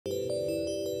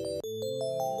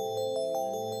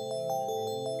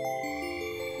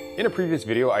In a previous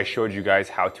video, I showed you guys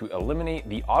how to eliminate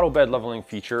the auto bed leveling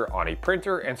feature on a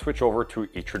printer and switch over to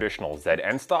a traditional Z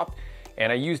end stop.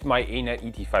 And I used my ANET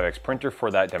A8 printer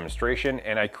for that demonstration,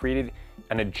 and I created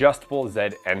an adjustable Z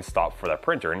end stop for that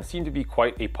printer, and it seemed to be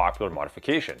quite a popular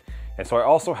modification. And so I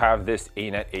also have this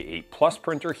ANET A8 Plus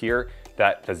printer here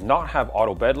that does not have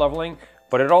auto bed leveling,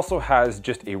 but it also has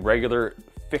just a regular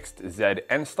fixed Z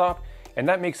end stop, and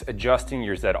that makes adjusting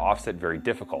your Z offset very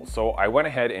difficult. So I went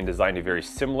ahead and designed a very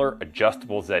similar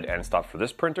adjustable Z end stop for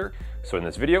this printer. So in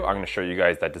this video, I'm going to show you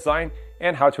guys that design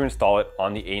and how to install it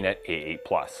on the ANET A8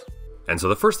 Plus. And so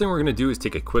the first thing we're going to do is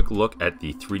take a quick look at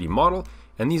the 3D model,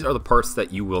 and these are the parts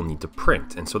that you will need to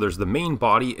print. And so there's the main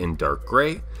body in dark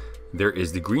gray. There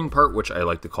is the green part, which I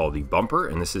like to call the bumper,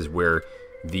 and this is where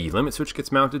the limit switch gets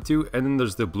mounted to. And then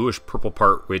there's the bluish purple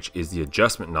part, which is the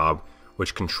adjustment knob,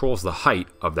 which controls the height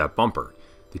of that bumper.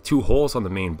 The two holes on the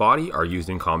main body are used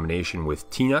in combination with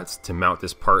T-nuts to mount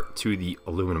this part to the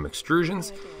aluminum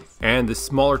extrusions. And the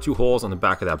smaller two holes on the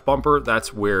back of that bumper,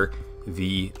 that's where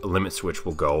the limit switch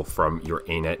will go from your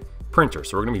ANET printer.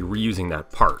 So we're going to be reusing that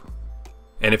part.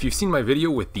 And if you've seen my video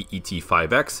with the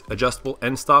ET5X adjustable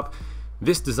end stop,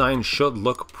 this design should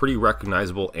look pretty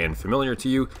recognizable and familiar to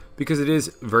you because it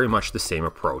is very much the same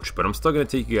approach, but I'm still going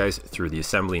to take you guys through the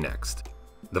assembly next.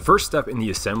 The first step in the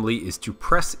assembly is to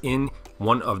press in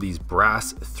one of these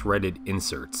brass threaded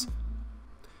inserts.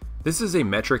 This is a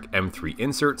metric M3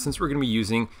 insert since we're going to be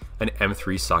using an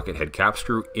M3 socket head cap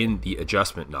screw in the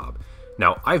adjustment knob.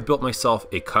 Now, I've built myself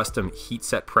a custom heat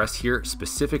set press here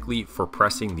specifically for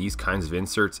pressing these kinds of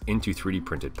inserts into 3D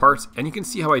printed parts, and you can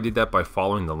see how I did that by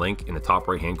following the link in the top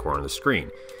right hand corner of the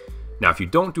screen. Now, if you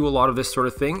don't do a lot of this sort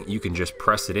of thing, you can just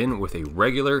press it in with a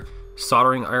regular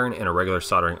soldering iron and a regular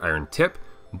soldering iron tip.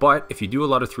 But if you do a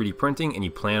lot of 3D printing and you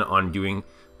plan on doing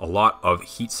a lot of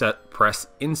heat set press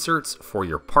inserts for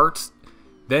your parts,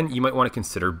 then you might want to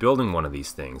consider building one of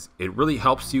these things. It really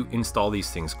helps you install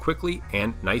these things quickly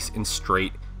and nice and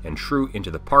straight and true into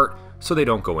the part so they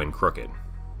don't go in crooked.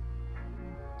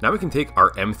 Now we can take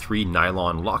our M3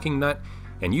 nylon locking nut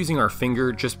and using our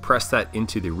finger just press that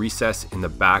into the recess in the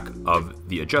back of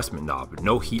the adjustment knob.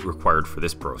 No heat required for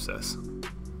this process.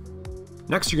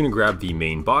 Next, you're going to grab the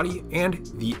main body and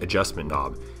the adjustment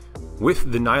knob.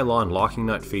 With the nylon locking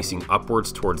nut facing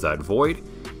upwards towards that void,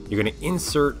 you're going to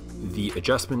insert the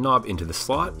adjustment knob into the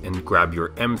slot and grab your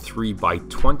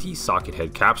M3x20 socket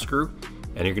head cap screw,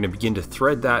 and you're going to begin to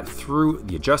thread that through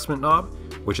the adjustment knob,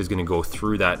 which is going to go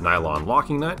through that nylon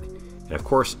locking nut. And of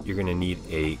course, you're going to need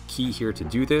a key here to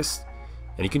do this.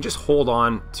 And you can just hold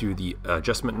on to the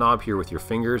adjustment knob here with your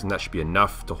fingers, and that should be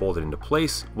enough to hold it into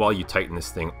place while you tighten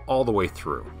this thing all the way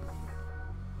through.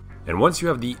 And once you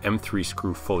have the M3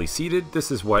 screw fully seated,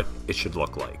 this is what it should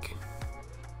look like.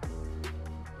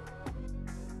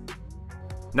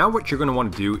 Now what you're going to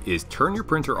want to do is turn your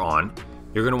printer on.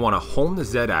 You're going to want to home the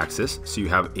Z axis so you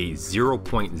have a 0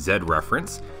 point Z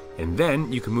reference, and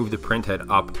then you can move the print head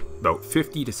up about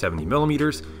 50 to 70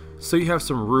 millimeters so you have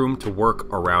some room to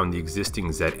work around the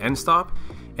existing Z end stop,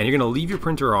 and you're going to leave your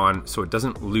printer on so it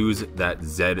doesn't lose that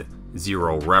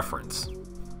Z0 reference.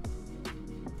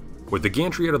 With the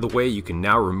gantry out of the way, you can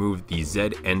now remove the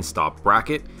Z end stop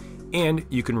bracket, and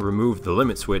you can remove the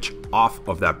limit switch off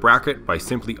of that bracket by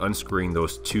simply unscrewing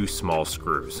those two small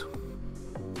screws.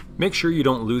 Make sure you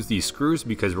don't lose these screws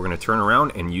because we're going to turn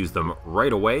around and use them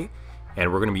right away,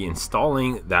 and we're going to be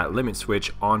installing that limit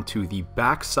switch onto the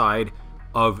back side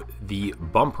of the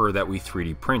bumper that we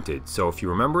 3D printed. So if you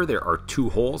remember, there are two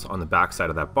holes on the back side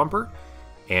of that bumper,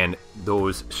 and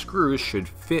those screws should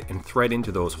fit and thread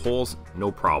into those holes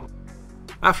no problem.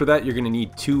 After that, you're going to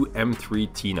need two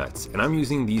M3 T-nuts, and I'm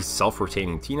using these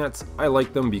self-retaining T-nuts. I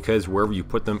like them because wherever you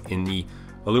put them in the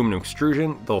aluminum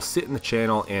extrusion, they'll sit in the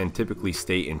channel and typically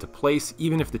stay into place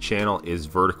even if the channel is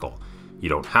vertical. You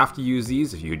don't have to use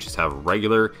these. If you just have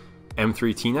regular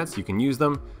M3 T-nuts, you can use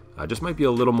them. Just might be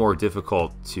a little more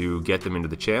difficult to get them into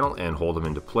the channel and hold them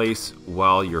into place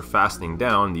while you're fastening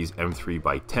down these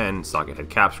M3x10 socket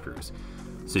head cap screws.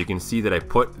 So you can see that I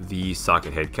put the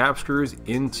socket head cap screws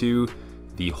into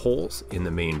the holes in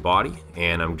the main body,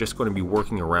 and I'm just going to be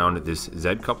working around this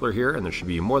Z coupler here, and there should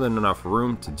be more than enough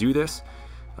room to do this.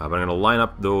 But I'm going to line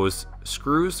up those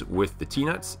screws with the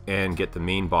T-nuts and get the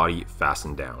main body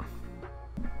fastened down.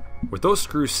 With those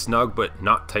screws snug but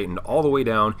not tightened all the way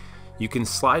down, you can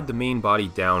slide the main body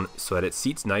down so that it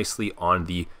seats nicely on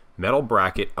the metal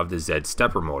bracket of the Z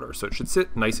stepper motor, so it should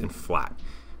sit nice and flat.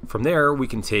 From there, we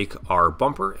can take our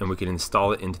bumper and we can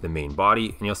install it into the main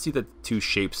body, and you'll see that the two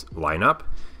shapes line up.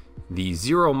 The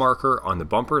 0 marker on the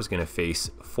bumper is going to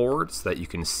face forward so that you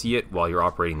can see it while you're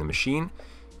operating the machine.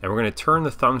 And we're going to turn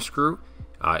the thumb screw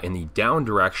in the down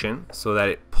direction so that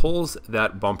it pulls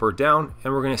that bumper down,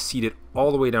 and we're going to seat it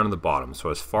all the way down to the bottom, so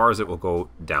as far as it will go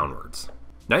downwards.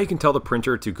 Now you can tell the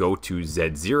printer to go to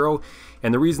Z0,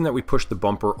 and the reason that we push the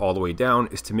bumper all the way down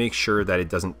is to make sure that it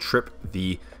doesn't trip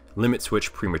the limit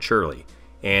switch prematurely.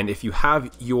 And if you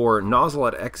have your nozzle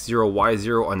at X0,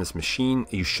 Y0 on this machine,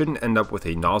 you shouldn't end up with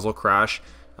a nozzle crash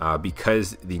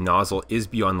because the nozzle is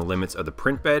beyond the limits of the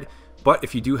print bed. But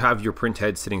if you do have your print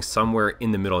head sitting somewhere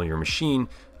in the middle of your machine,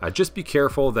 just be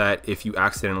careful that if you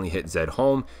accidentally hit Z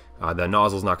home, the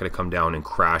nozzle is not going to come down and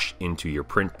crash into your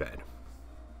print bed.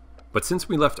 But since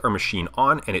we left our machine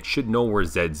on and it should know where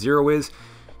Z0 is,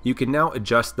 you can now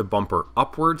adjust the bumper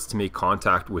upwards to make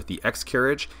contact with the X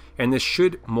carriage, and this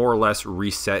should more or less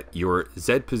reset your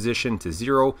Z position to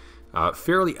 0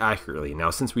 fairly accurately.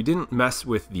 Now, since we didn't mess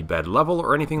with the bed level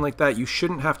or anything like that, you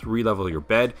shouldn't have to re-level your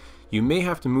bed. You may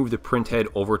have to move the print head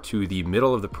over to the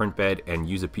middle of the print bed and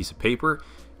use a piece of paper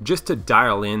just to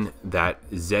dial in that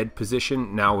Z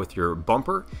position now with your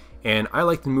bumper. And I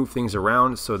like to move things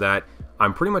around so that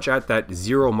I'm pretty much at that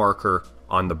 0 marker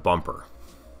on the bumper.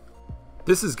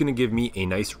 This is going to give me a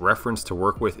nice reference to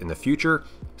work with in the future.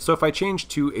 So if I change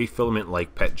to a filament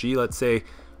like PETG, let's say,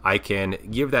 I can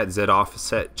give that Z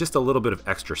offset just a little bit of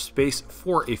extra space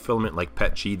for a filament like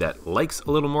PETG that likes a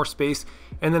little more space,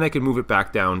 and then I can move it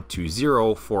back down to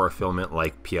 0 for a filament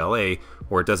like PLA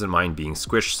where it doesn't mind being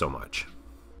squished so much.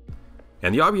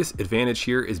 And the obvious advantage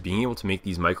here is being able to make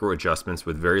these micro adjustments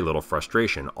with very little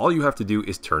frustration. All you have to do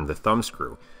is turn the thumb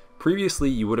screw.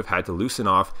 Previously, you would have had to loosen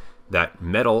off that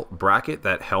metal bracket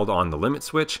that held on the limit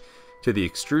switch to the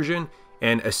extrusion,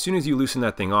 and as soon as you loosen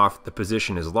that thing off, the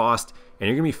position is lost, and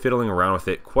you're going to be fiddling around with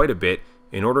it quite a bit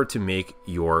in order to make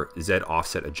your Z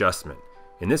offset adjustment.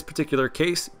 In this particular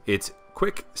case, it's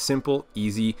quick, simple,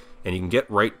 easy, and you can get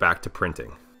right back to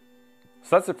printing.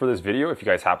 So that's it for this video. If you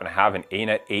guys happen to have an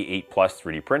ANET A8 Plus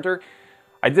 3D printer,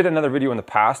 I did another video in the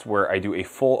past where I do a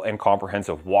full and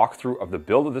comprehensive walkthrough of the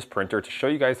build of this printer to show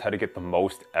you guys how to get the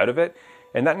most out of it.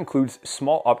 And that includes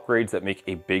small upgrades that make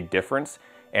a big difference.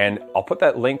 And I'll put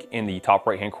that link in the top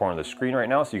right-hand corner of the screen right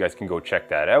now so you guys can go check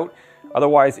that out.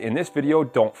 Otherwise, in this video,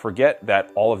 don't forget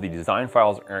that all of the design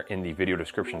files are in the video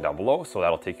description down below. So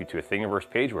that'll take you to a Thingiverse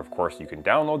page where, of course, you can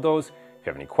download those. If you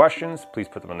have any questions, please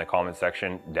put them in the comment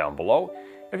section down below.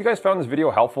 If you guys found this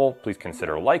video helpful, please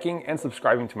consider liking and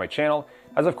subscribing to my channel,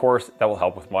 as of course, that will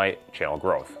help with my channel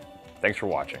growth. Thanks for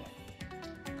watching.